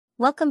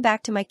Welcome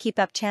back to my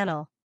KEEPUP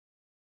channel.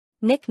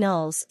 Nick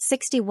Knowles,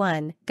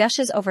 61,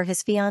 gushes over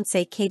his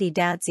fiancée Katie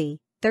Dadzie,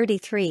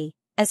 33,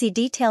 as he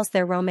details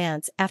their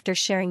romance after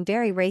sharing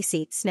very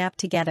racy snap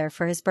together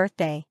for his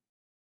birthday.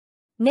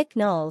 Nick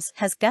Knowles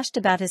has gushed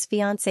about his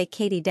fiancée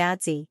Katie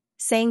Dadzie,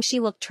 saying she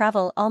will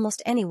travel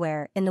almost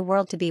anywhere in the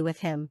world to be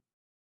with him.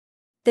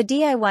 The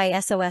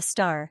DIY SOS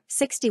star,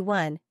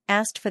 61,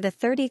 asked for the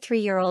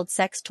 33-year-old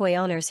sex toy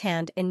owner's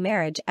hand in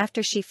marriage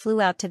after she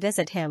flew out to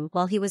visit him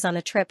while he was on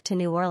a trip to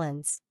New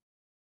Orleans.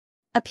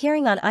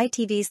 Appearing on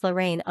ITV's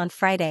Lorraine on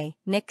Friday,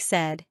 Nick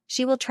said,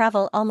 "She will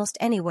travel almost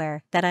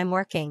anywhere that I'm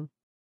working.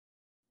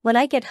 When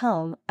I get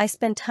home, I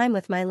spend time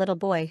with my little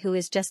boy who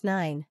is just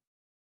 9.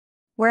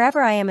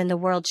 Wherever I am in the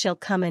world she'll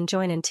come and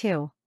join in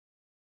too."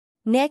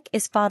 Nick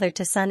is father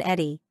to son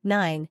Eddie,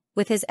 9,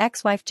 with his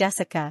ex-wife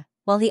Jessica,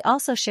 while he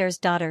also shares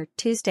daughter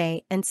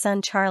Tuesday and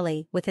son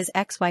Charlie with his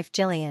ex-wife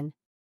Jillian.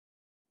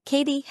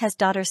 Katie has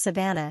daughter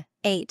Savannah,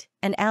 8,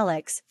 and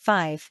Alex,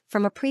 5,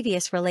 from a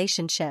previous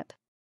relationship.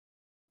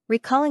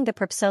 Recalling the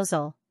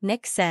proposal,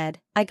 Nick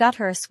said, "I got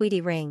her a sweetie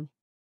ring.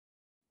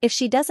 If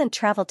she doesn't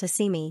travel to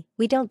see me,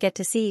 we don't get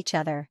to see each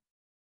other.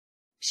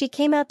 She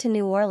came out to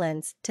New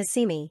Orleans to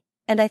see me,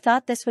 and I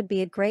thought this would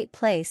be a great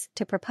place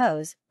to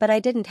propose, but I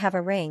didn't have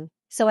a ring,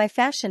 so I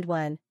fashioned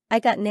one. I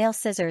got nail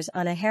scissors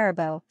on a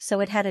Haribo so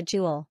it had a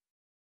jewel.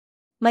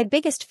 My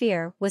biggest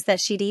fear was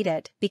that she'd eat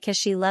it because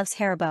she loves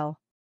Haribo.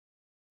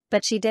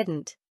 But she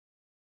didn't.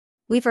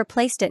 We've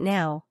replaced it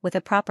now with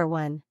a proper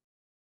one."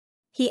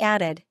 He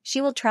added,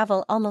 "She will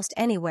travel almost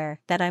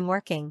anywhere that I'm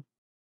working.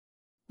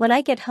 When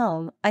I get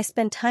home, I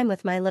spend time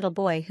with my little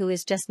boy who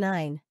is just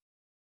 9.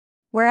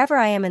 Wherever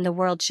I am in the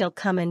world she'll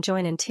come and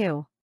join in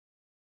too."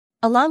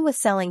 Along with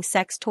selling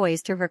sex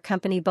toys through her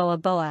company Boa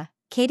Boa,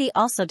 Katie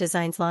also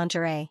designs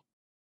lingerie.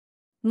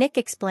 Nick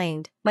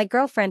explained, "My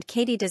girlfriend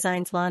Katie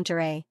designs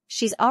lingerie.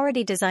 She's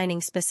already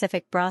designing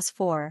specific bras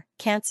for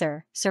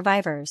cancer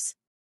survivors.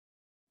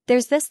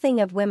 There's this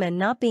thing of women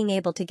not being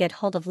able to get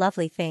hold of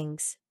lovely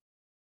things.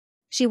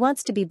 She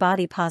wants to be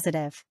body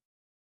positive.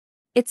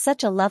 It's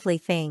such a lovely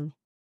thing."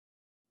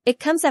 It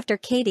comes after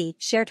Katie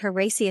shared her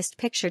raciest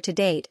picture to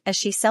date as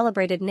she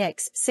celebrated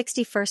Nick's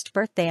 61st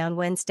birthday on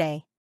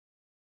Wednesday.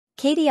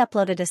 Katie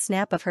uploaded a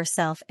snap of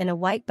herself in a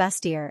white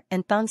bustier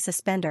and thong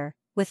suspender,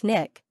 with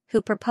Nick,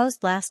 who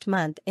proposed last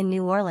month in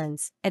New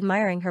Orleans,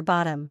 admiring her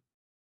bottom.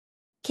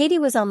 Katie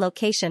was on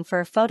location for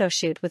a photo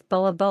shoot with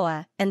Boa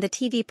Boa, and the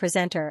TV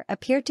presenter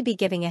appeared to be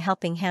giving a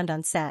helping hand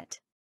on set.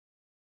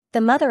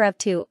 The mother of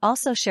 2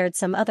 also shared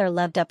some other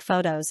loved-up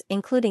photos,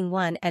 including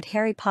one at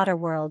Harry Potter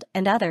World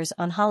and others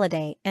on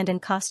holiday and in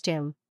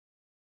costume.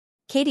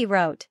 Katie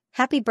wrote,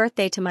 "Happy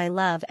birthday to my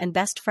love and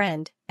best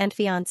friend, and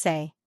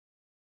fiancé.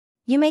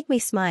 You make me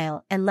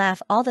smile and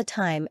laugh all the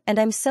time, and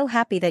I'm so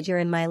happy that you're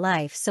in my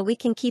life so we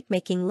can keep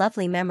making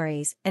lovely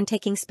memories and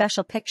taking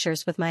special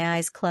pictures with my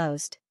eyes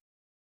closed."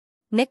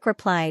 Nick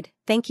replied,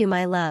 "Thank you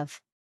my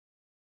love.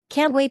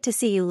 Can't wait to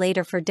see you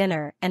later for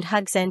dinner and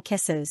hugs and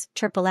kisses,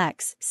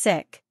 XXX,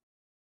 sick."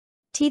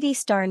 TV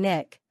star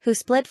Nick, who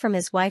split from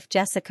his wife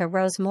Jessica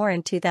Rose Moore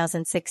in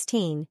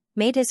 2016,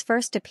 made his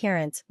first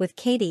appearance with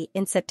Katie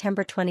in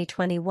September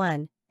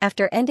 2021,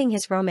 after ending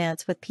his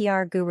romance with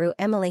PR guru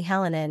Emily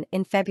Hallinan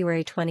in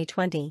February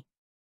 2020.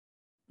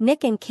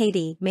 Nick and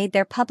Katie made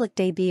their public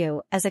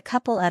debut as a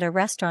couple at a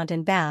restaurant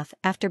in Bath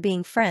after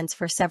being friends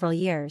for several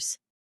years.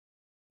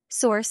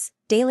 Source: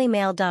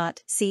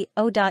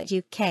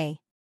 dailymail.co.uk.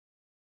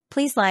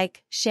 Please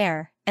like,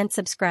 share, and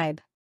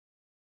subscribe.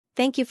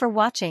 Thank you for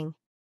watching.